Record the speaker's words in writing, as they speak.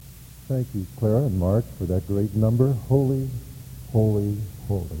Thank you, Clara and Mark, for that great number. Holy, holy,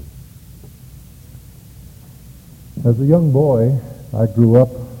 holy. As a young boy, I grew up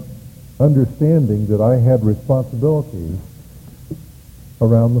understanding that I had responsibilities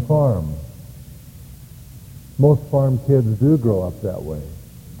around the farm. Most farm kids do grow up that way.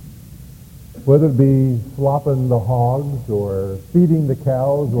 Whether it be slopping the hogs or feeding the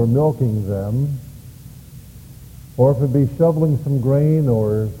cows or milking them, or if it be shoveling some grain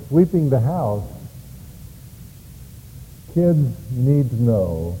or sweeping the house, kids need to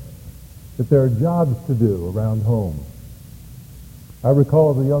know that there are jobs to do around home. I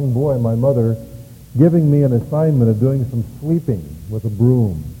recall as a young boy my mother giving me an assignment of doing some sweeping with a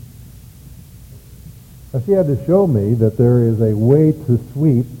broom. Now, she had to show me that there is a way to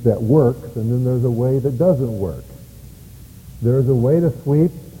sweep that works, and then there's a way that doesn't work. There's a way to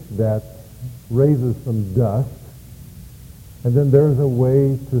sweep that raises some dust, and then there's a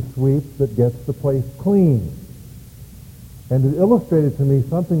way to sweep that gets the place clean. And it illustrated to me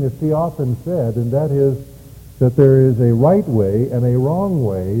something that she often said, and that is that there is a right way and a wrong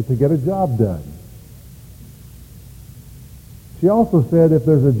way to get a job done. She also said if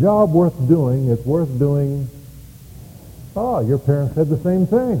there's a job worth doing, it's worth doing. Your parents said the same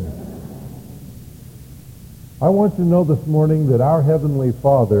thing. I want you to know this morning that our Heavenly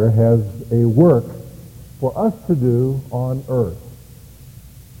Father has a work for us to do on earth.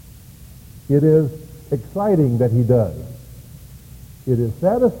 It is exciting that he does. It is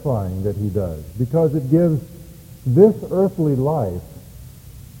satisfying that he does, because it gives this earthly life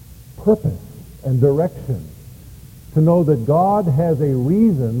purpose and direction, to know that God has a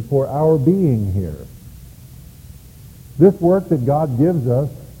reason for our being here. This work that God gives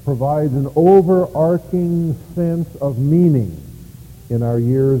us provides an overarching sense of meaning in our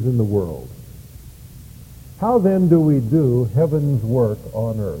years in the world. How then do we do heaven's work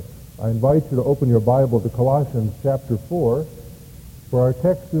on earth? I invite you to open your Bible to Colossians chapter 4, where our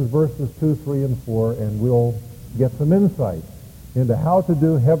text is verses 2, 3, and 4, and we'll get some insight into how to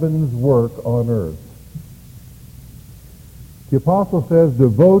do heaven's work on earth. The apostle says,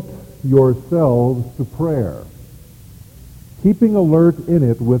 devote yourselves to prayer, keeping alert in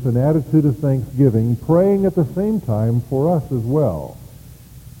it with an attitude of thanksgiving, praying at the same time for us as well,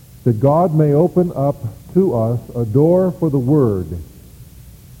 that God may open up to us a door for the word,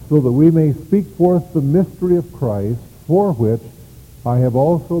 so that we may speak forth the mystery of Christ, for which I have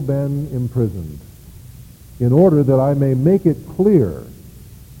also been imprisoned, in order that I may make it clear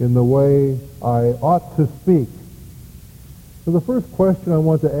in the way I ought to speak. So the first question I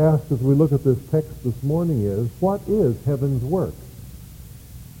want to ask as we look at this text this morning is, what is heaven's work?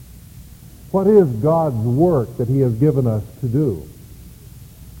 What is God's work that he has given us to do?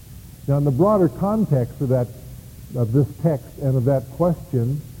 Now, in the broader context of this text and of that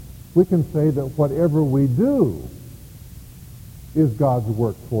question, we can say that whatever we do is God's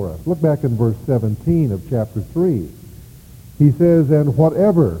work for us. Look back in verse 17 of chapter 3. He says, and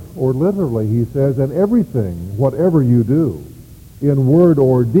whatever, or literally he says, and everything, whatever you do, in word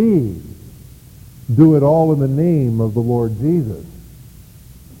or deed, do it all in the name of the Lord Jesus.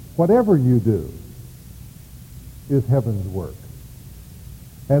 Whatever you do is heaven's work.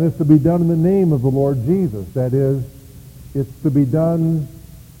 And it's to be done in the name of the Lord Jesus. That is, it's to be done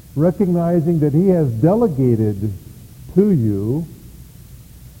recognizing that he has delegated to you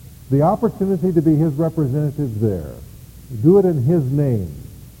the opportunity to be his representative there. Do it in his name.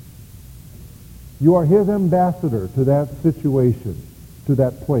 You are his ambassador to that situation, to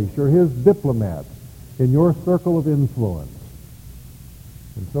that place. You're his diplomat in your circle of influence.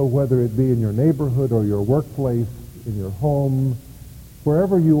 And so whether it be in your neighborhood or your workplace, in your home,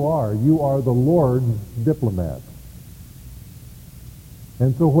 wherever you are the Lord's diplomat.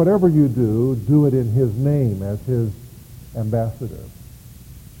 And so whatever you do it in his name as his ambassador.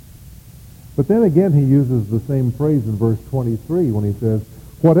 But then again he uses the same phrase in verse 23 when he says,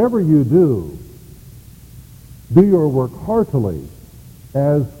 whatever you do your work heartily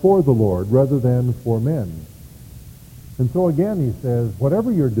as for the Lord rather than for men. And so again he says,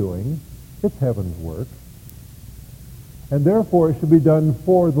 whatever you're doing, it's heaven's work. And therefore it should be done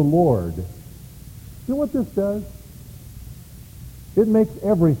for the Lord. You know what this does? It makes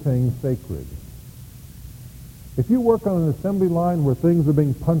everything sacred. If you work on an assembly line where things are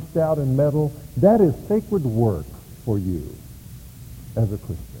being punched out in metal, that is sacred work for you as a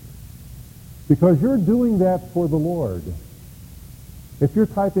Christian. Because you're doing that for the Lord. If you're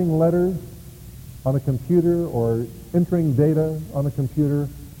typing letters on a computer or entering data on a computer,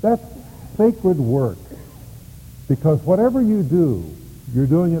 that's sacred work. Because whatever you do, you're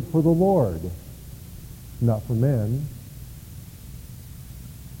doing it for the Lord, not for men.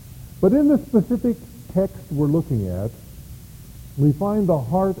 But in the specific text we're looking at, we find the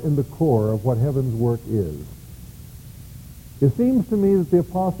heart and the core of what heaven's work is. It seems to me that the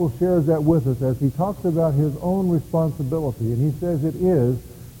apostle shares that with us as he talks about his own responsibility, and he says it is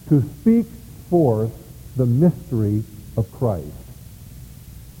to speak forth the mystery of Christ.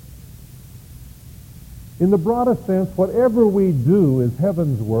 In the broadest sense, whatever we do is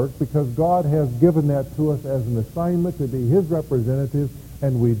heaven's work because God has given that to us as an assignment to be his representative,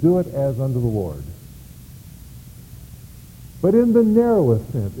 and we do it as unto the Lord. But in the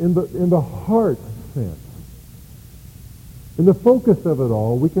narrowest sense, in the heart sense, in the focus of it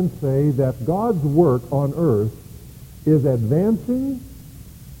all, we can say that God's work on earth is advancing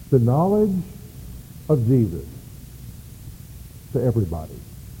the knowledge of Jesus to everybody.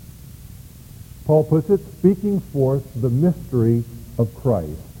 Paul puts it, speaking forth the mystery of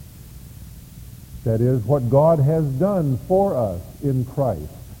Christ. That is, what God has done for us in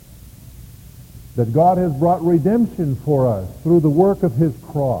Christ. That God has brought redemption for us through the work of his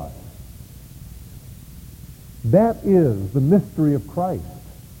cross. That is the mystery of Christ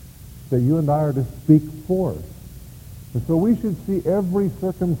that you and I are to speak forth. And so we should see every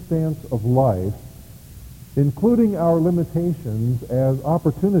circumstance of life, including our limitations, as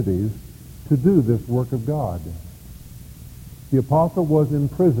opportunities to do this work of God. The apostle was in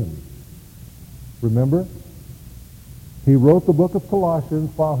prison. Remember? He wrote the book of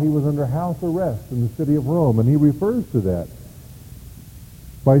Colossians while he was under house arrest in the city of Rome, and he refers to that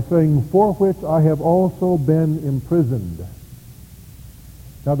by saying, for which I have also been imprisoned.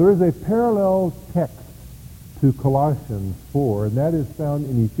 Now there is a parallel text to Colossians 4, and that is found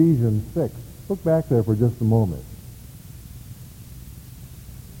in Ephesians 6. Look back there for just a moment.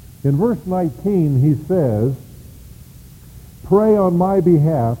 In verse 19 he says, pray on my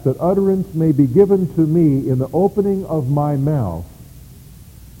behalf that utterance may be given to me in the opening of my mouth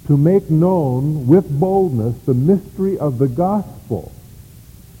to make known with boldness the mystery of the gospel.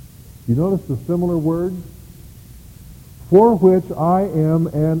 You notice the similar words? For which I am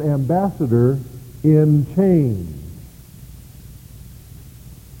an ambassador in chains,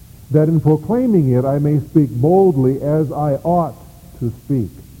 that in proclaiming it I may speak boldly as I ought to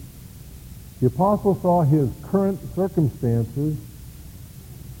speak. The apostle saw his current circumstances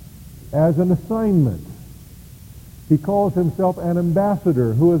as an assignment. He calls himself an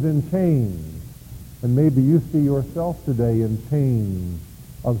ambassador who is in chains. And maybe you see yourself today in chains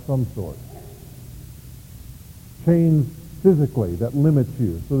of some sort. Chains physically that limit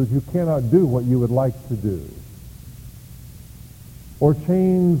you so that you cannot do what you would like to do. Or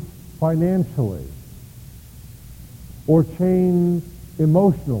chains financially. Or chains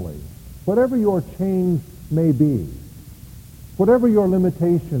emotionally. Whatever your chains may be, whatever your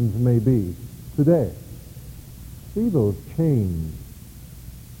limitations may be today, see those chains,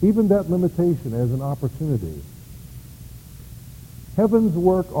 even that limitation, as an opportunity. Heaven's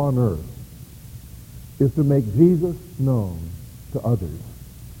work on earth is to make Jesus known to others.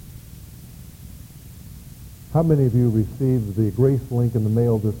 How many of you received the Grace link in the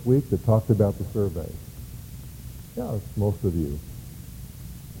mail this week that talked about the survey? Yeah, it's most of you.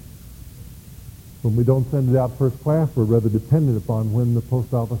 When we don't send it out first class, we're rather dependent upon when the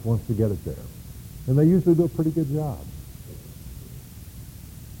post office wants to get it there. And they usually do a pretty good job.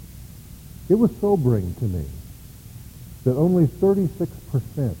 It was sobering to me that only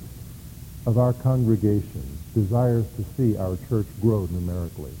 36% of our congregation desires to see our church grow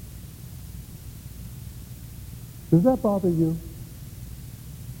numerically. Does that bother you?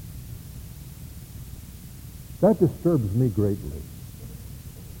 That disturbs me greatly.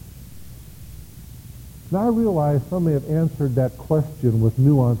 Now I realize some may have answered that question with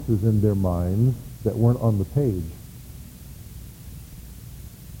nuances in their minds that weren't on the page.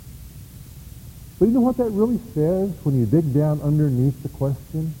 But you know what that really says when you dig down underneath the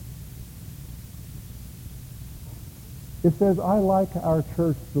question? It says, I like our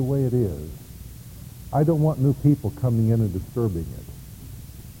church the way it is. I don't want new people coming in and disturbing it.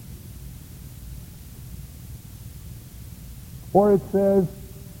 Or it says,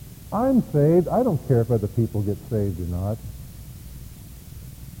 I'm saved. I don't care if other people get saved or not.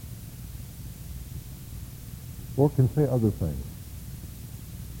 Or can say other things.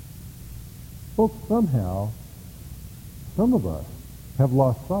 Folks, somehow, some of us have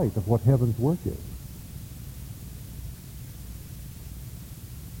lost sight of what heaven's work is.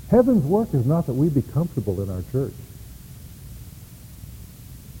 Heaven's work is not that we be comfortable in our church.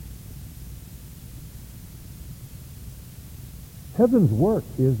 Heaven's work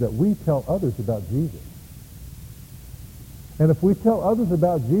is that we tell others about Jesus. And if we tell others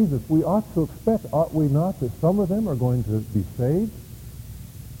about Jesus, we ought to expect, ought we not, that some of them are going to be saved?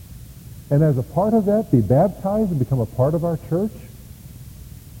 and as a part of that, be baptized and become a part of our church?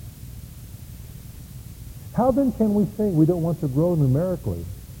 How then can we say we don't want to grow numerically?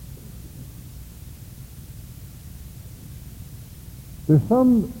 There's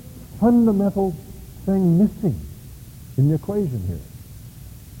some fundamental thing missing in the equation here.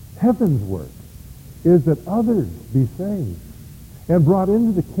 Heaven's work is that others be saved and brought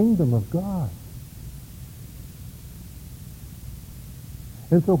into the kingdom of God.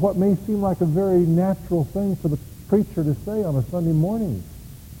 And so what may seem like a very natural thing for the preacher to say on a Sunday morning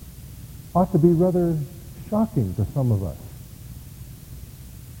ought to be rather shocking to some of us.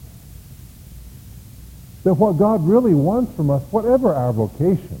 That what God really wants from us, whatever our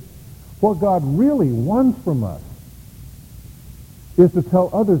vocation, what God really wants from us is to tell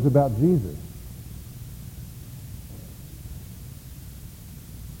others about Jesus.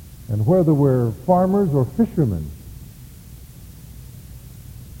 And whether we're farmers or fishermen,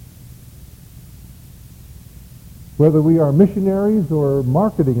 whether we are missionaries or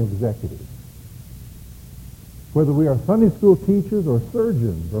marketing executives, whether we are Sunday school teachers or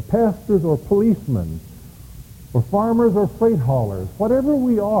surgeons or pastors or policemen or farmers or freight haulers, whatever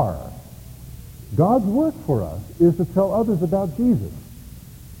we are, God's work for us is to tell others about Jesus.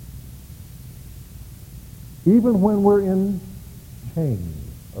 Even when we're in chains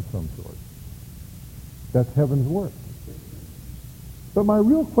of some sort. That's heaven's work. But my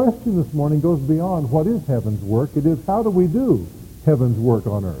real question this morning goes beyond what is heaven's work. It is, how do we do heaven's work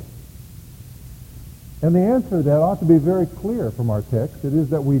on earth? And the answer to that ought to be very clear from our text. It is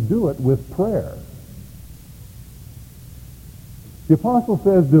that we do it with prayer. The apostle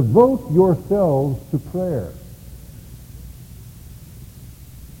says, devote yourselves to prayer.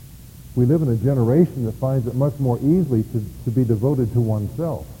 We live in a generation that finds it much more easily to be devoted to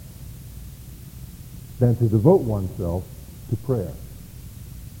oneself than to devote oneself to prayer.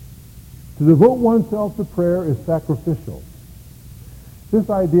 To devote oneself to prayer is sacrificial. This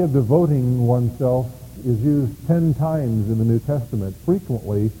idea of devoting oneself is used 10 times in the New Testament,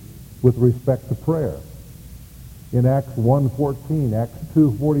 frequently with respect to prayer. In Acts 1:14, Acts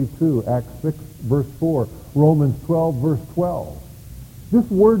 2:42, Acts 6, verse 4, Romans 12, verse 12. This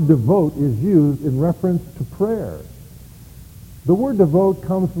word devote is used in reference to prayer. The word devote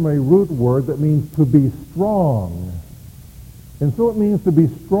comes from a root word that means to be strong. And so it means to be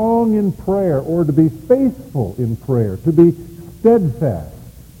strong in prayer, or to be faithful in prayer, to be steadfast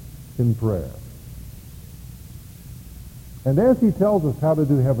in prayer. And as he tells us how to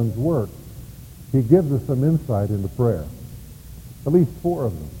do heaven's work, he gives us some insight into prayer. At least 4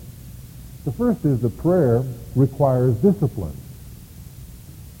 of them. The first is that prayer requires discipline.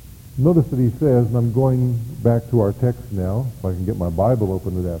 Notice that he says, and I'm going back to our text now, if I can get my Bible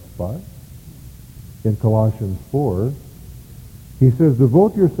open to that spot, in Colossians 4, he says,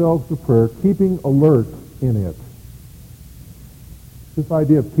 devote yourselves to prayer, keeping alert in it. This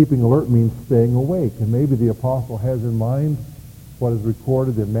idea of keeping alert means staying awake, and maybe the apostle has in mind what is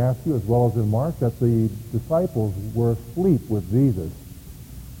recorded in Matthew as well as in Mark, that the disciples were asleep with Jesus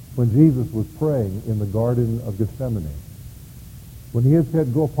when Jesus was praying in the Garden of Gethsemane. When he had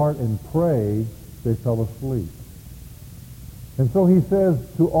said, go apart and pray, they fell asleep. And so he says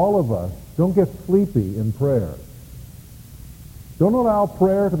to all of us, don't get sleepy in prayer. Don't allow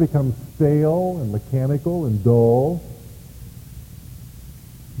prayer to become stale and mechanical and dull.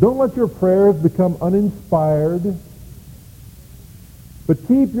 Don't let your prayers become uninspired, but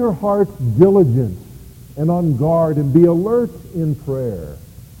keep your hearts diligent and on guard and be alert in prayer.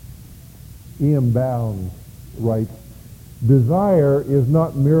 E.M. Bounds writes, desire is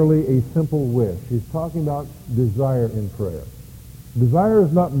not merely a simple wish. He's talking about desire in prayer. Desire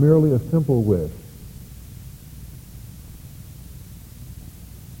is not merely a simple wish.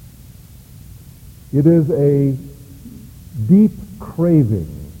 It is a deep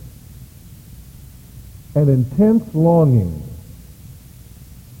craving, an intense longing,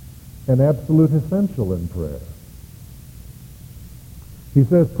 an absolute essential in prayer. He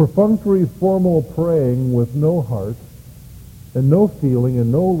says, perfunctory formal praying with no heart and no feeling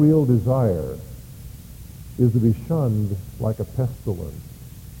and no real desire is to be shunned like a pestilence.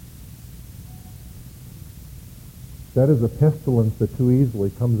 That is a pestilence that too easily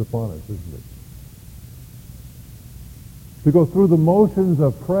comes upon us, isn't it? To go through the motions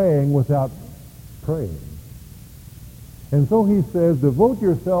of praying without praying. And so he says, devote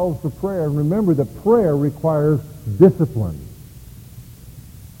yourselves to prayer, and remember that prayer requires discipline.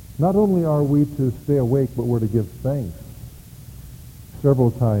 Not only are we to stay awake, but we're to give thanks.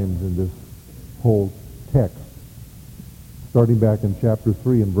 Several times in this whole text, starting back in chapter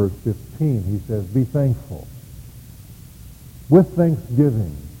 3 and verse 15, he says, be thankful. With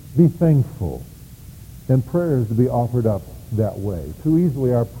thanksgiving, Be thankful. And prayers to be offered up that way. Too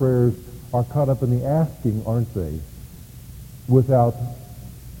easily our prayers are caught up in the asking, aren't they, without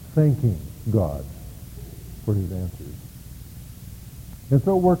thanking God for his answers. And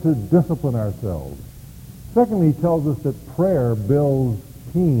so we're to discipline ourselves. Secondly, he tells us that prayer builds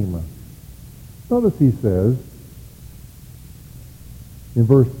team. Notice he says in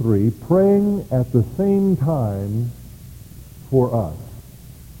verse 3, praying at the same time for us.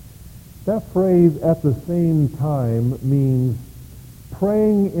 That phrase, at the same time, means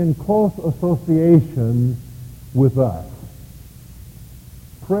praying in close association with us.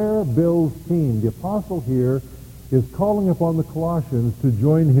 Prayer builds team. The apostle here is calling upon the Colossians to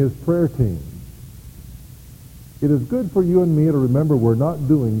join his prayer team. It is good for you and me to remember we're not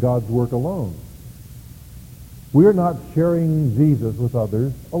doing God's work alone. We're not sharing Jesus with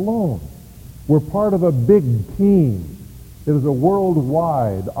others alone. We're part of a big team. It is a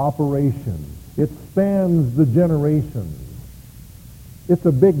worldwide operation. It spans the generations. It's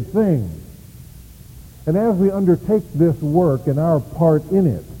a big thing. And as we undertake this work and our part in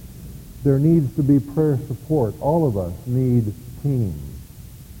it, there needs to be prayer support. All of us need teams.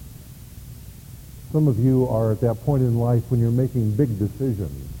 Some of you are at that point in life when you're making big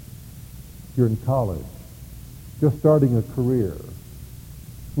decisions. You're in college, just starting a career,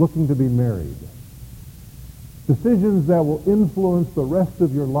 looking to be married. Decisions that will influence the rest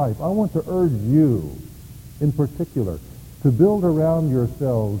of your life. I want to urge you, in particular, to build around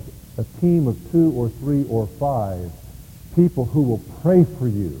yourselves a team of 2 or 3 or 5 people who will pray for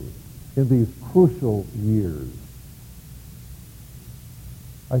you in these crucial years.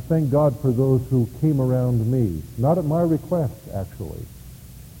 I thank God for those who came around me, not at my request, actually,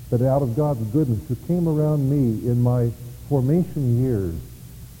 but out of God's goodness, who came around me in my formation years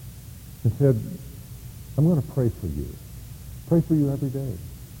and said, I'm going to pray for you. Pray for you every day.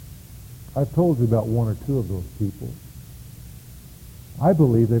 I've told you about 1 or 2 of those people. I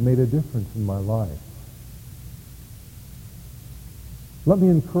believe they made a difference in my life. Let me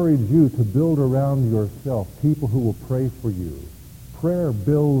encourage you to build around yourself people who will pray for you. Prayer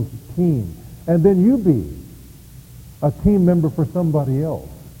builds team. And then you be a team member for somebody else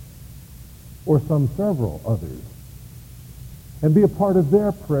or several others. And be a part of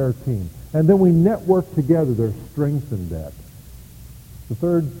their prayer team. And then we network together. There's strength in that. The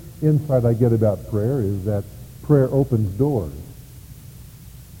third insight I get about prayer is that prayer opens doors.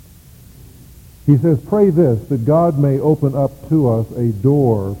 He says, pray this, that God may open up to us a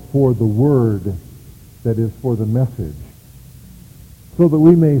door for the word, that is, for the message, so that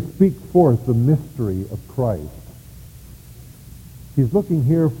we may speak forth the mystery of Christ. He's looking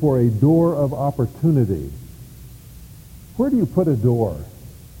here for a door of opportunity. Where do you put a door?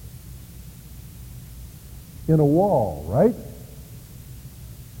 In a wall, right?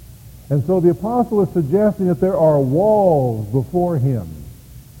 And so the apostle is suggesting that there are walls before him.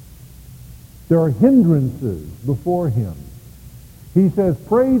 There are hindrances before him. He says,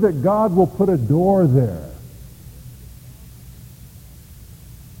 pray that God will put a door there.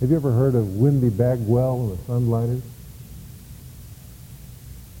 Have you ever heard of Wendy Bagwell and the Sunlighters?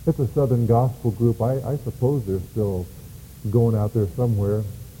 It's a Southern gospel group. I suppose they're still going out there somewhere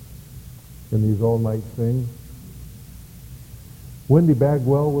in these all-night things. Wendy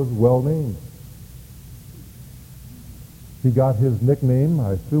Bagwell was well named. He got his nickname,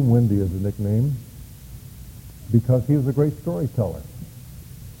 I assume Wendy is a nickname, because he was a great storyteller.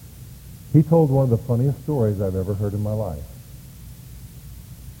 He told one of the funniest stories I've ever heard in my life.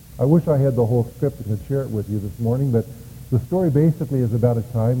 I wish I had the whole script and could share it with you this morning, but the story basically is about a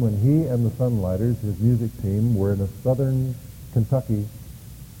time when he and the Sunlighters, his music team, were in a southern Kentucky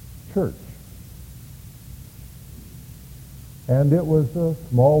church. And it was a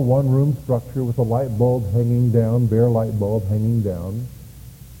small one-room structure with a light bulb hanging down, bare light bulb hanging down.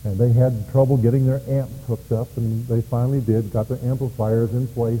 And they had trouble getting their amps hooked up, and they finally did, got their amplifiers in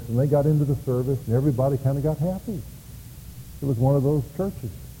place, and they got into the service, and everybody kind of got happy. It was one of those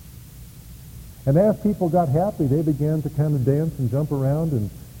churches. And as people got happy, they began to kind of dance and jump around, and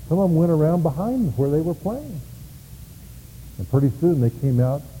some of them went around behind where they were playing. And pretty soon they came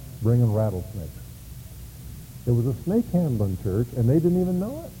out bringing rattlesnakes. It was a snake handling church, and they didn't even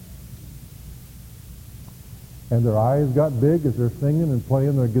know it. And their eyes got big as they're singing and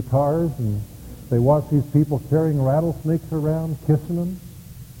playing their guitars, and they watched these people carrying rattlesnakes around, kissing them.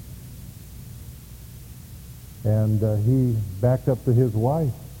 And he backed up to his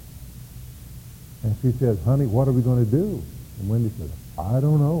wife, and she said, honey, what are we going to do? And Wendy said, I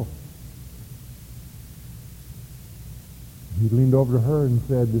don't know. He leaned over to her and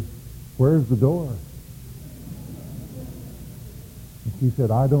said, where's the door? And she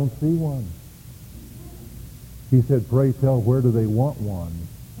said, I don't see one. He said, pray tell, where do they want one?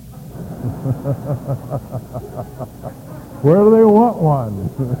 Where do they want one?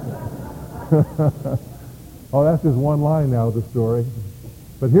 Oh, that's just one line out of the story.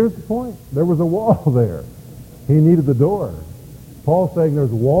 But here's the point. There was a wall there. He needed the door. Paul's saying there's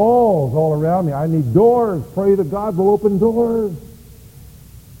walls all around me. I need doors. Pray that God will open doors.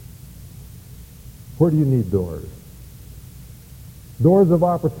 Where do you need doors? Doors of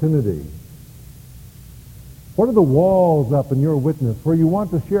opportunity. What are the walls up in your witness where you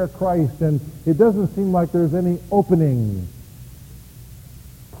want to share Christ and it doesn't seem like there's any opening?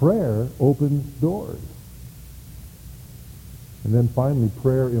 Prayer opens doors. And then finally,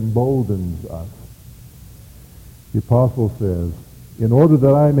 prayer emboldens us. The apostle says, in order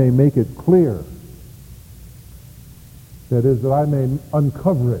that I may make it clear, that is, that I may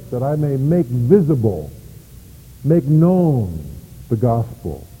uncover it, that I may make visible, make known the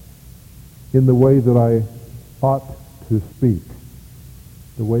gospel in the way that I ought to speak,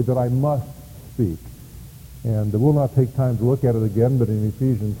 the way that I must speak. And we'll not take time to look at it again, but in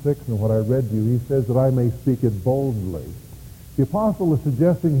Ephesians 6 and what I read to you, he says that I may speak it boldly. The apostle is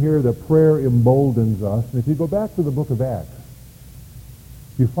suggesting here that prayer emboldens us. And if you go back to the book of Acts,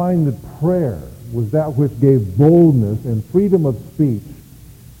 you find that prayer was that which gave boldness and freedom of speech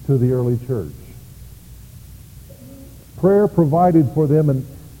to the early church. Prayer provided for them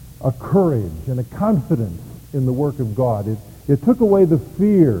a courage and a confidence in the work of God. It took away the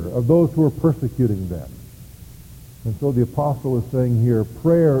fear of those who were persecuting them. And so the apostle is saying here,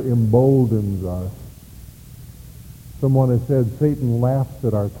 prayer emboldens us. Someone has said, Satan laughs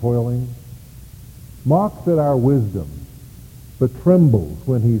at our toiling, mocks at our wisdom, but trembles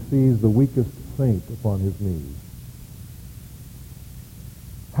when he sees the weakest saint upon his knees.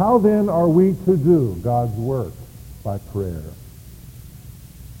 How then are we to do God's work? By prayer.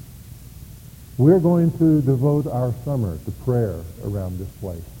 We're going to devote our summer to prayer around this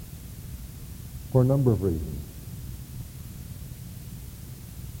place for a number of reasons.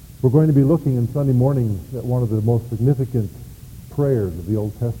 We're going to be looking in Sunday mornings at one of the most significant prayers of the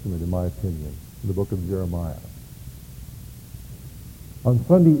Old Testament, in my opinion, in the book of Jeremiah. On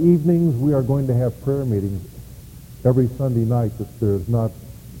Sunday evenings, we are going to have prayer meetings every Sunday night that there's not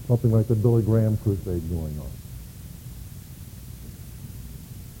something like the Billy Graham crusade going on.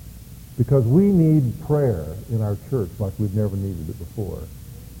 Because we need prayer in our church like we've never needed it before.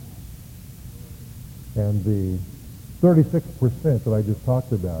 And the 36% that I just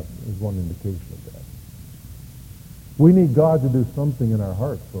talked about is one indication of that. We need God to do something in our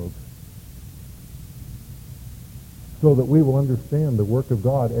hearts, folks, so that we will understand the work of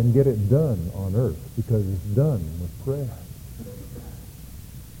God and get it done on earth, because it's done with prayer.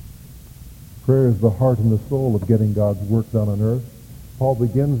 Prayer is the heart and the soul of getting God's work done on earth. Paul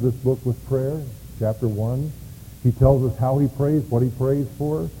begins this book with prayer, chapter 1. He tells us how he prays, what he prays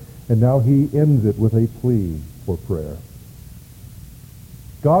for, and now he ends it with a plea for prayer.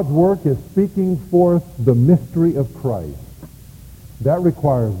 God's work is speaking forth the mystery of Christ. That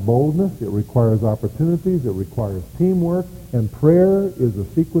requires boldness, it requires opportunities, it requires teamwork, and prayer is the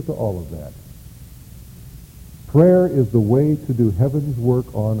secret to all of that. Prayer is the way to do heaven's work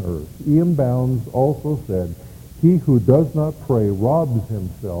on earth. E.M. Bounds also said, he who does not pray robs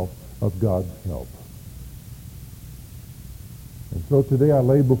himself of God's help. And so today I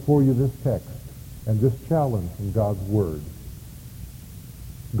lay before you this text and this challenge from God's Word.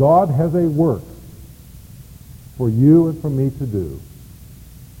 God has a work for you and for me to do.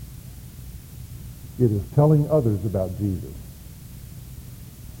 It is telling others about Jesus.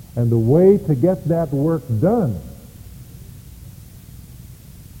 And the way to get that work done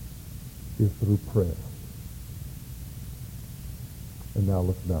is through prayer. And now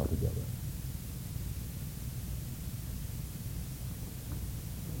let's bow together.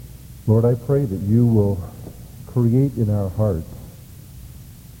 Lord, I pray that you will create in our hearts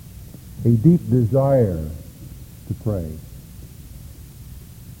a deep desire to pray.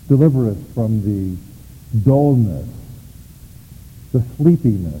 Deliver us from the dullness, the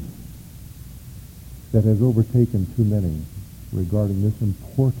sleepiness that has overtaken too many regarding this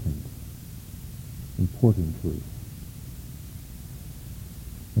important truth.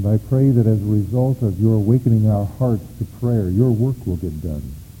 And I pray that as a result of your awakening our hearts to prayer, your work will get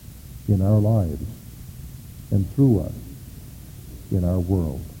done in our lives and through us in our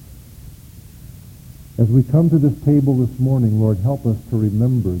world. As we come to this table this morning, Lord, help us to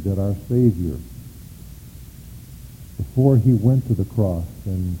remember that our Savior, before he went to the cross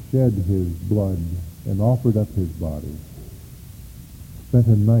and shed his blood and offered up his body, spent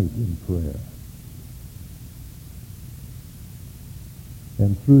a night in prayer.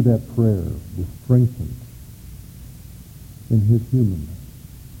 And through that prayer, was strengthened in his humanness,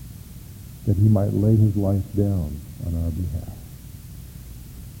 that he might lay his life down on our behalf.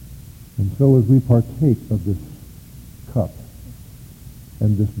 And so as we partake of this cup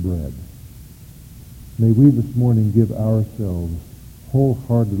and this bread, may we this morning give ourselves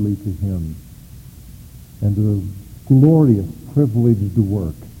wholeheartedly to him and to the glorious, privileged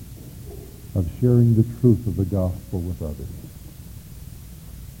work of sharing the truth of the gospel with others.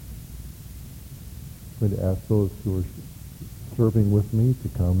 I'm going to ask those who are serving with me to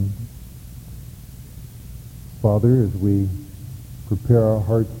come. Father, as we prepare our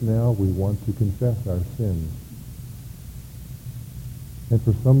hearts now, we want to confess our sins. And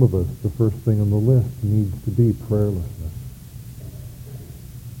for some of us, the first thing on the list needs to be prayerlessness.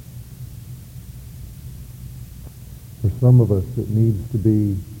 For some of us, it needs to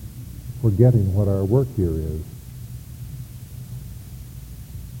be forgetting what our work here is.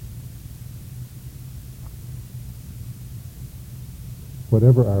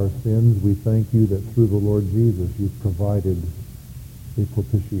 Whatever our sins, we thank you that through the Lord Jesus you've provided a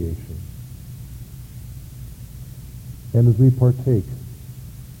propitiation. And as we partake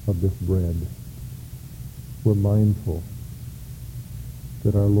of this bread, we're mindful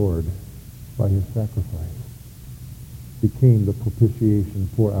that our Lord, by his sacrifice, became the propitiation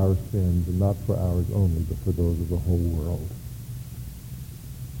for our sins, and not for ours only, but for those of the whole world.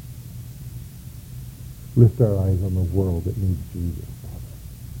 Lift our eyes on the world that needs Jesus, Father.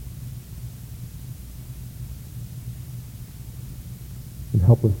 And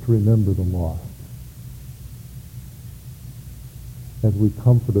help us to remember the lost as we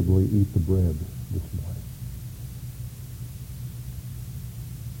comfortably eat the bread this morning.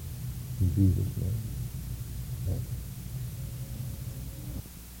 In Jesus' name.